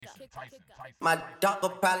My dog will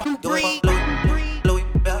probably do it. Louis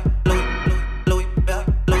Bell, Louis Bell,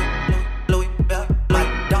 Louis Bell.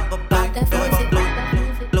 My dog will probably do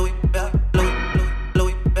it. Louis Bell,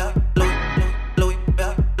 Louis Bell, Louis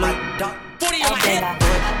Bell. My dog.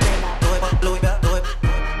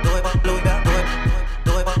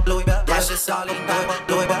 Louis Bell. That's just all he know.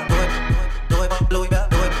 Louis Bell, Louis Bell, Louis Bell,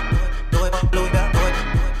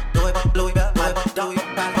 Louis Bell. My dog will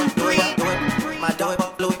probably do it. My dog,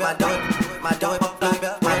 Louis Bell, my dog, Louis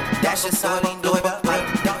Bell. That's just all he know. My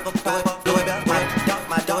dog will probably Louis Bell.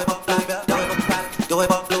 My dog, Louis Bell, do it,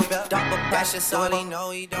 Louis Bell. That's just all he know.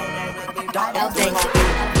 He don't know what they dog will do it.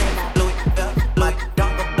 Louis Bell, my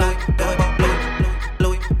dog will probably do it.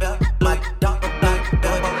 Louis Bell, my dog will probably do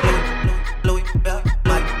it. Louis Bell,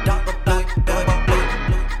 my dog will probably do it.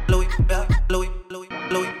 Louis Bell,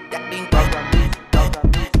 Louis, that mean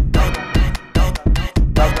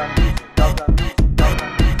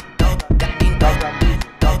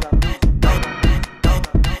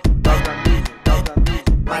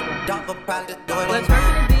my dog will probably do it. Let's work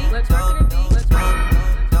in the beat. Let's work in the beat. Let's work in the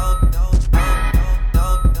beat.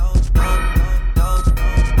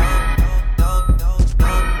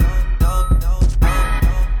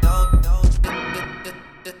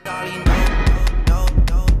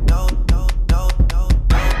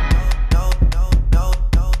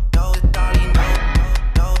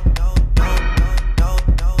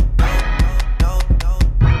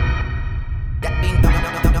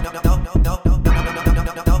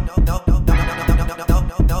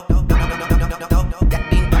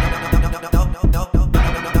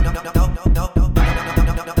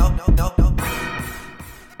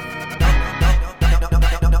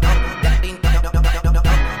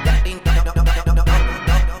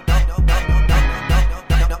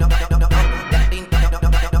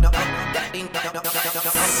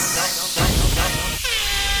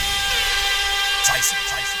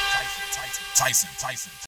 Tyson.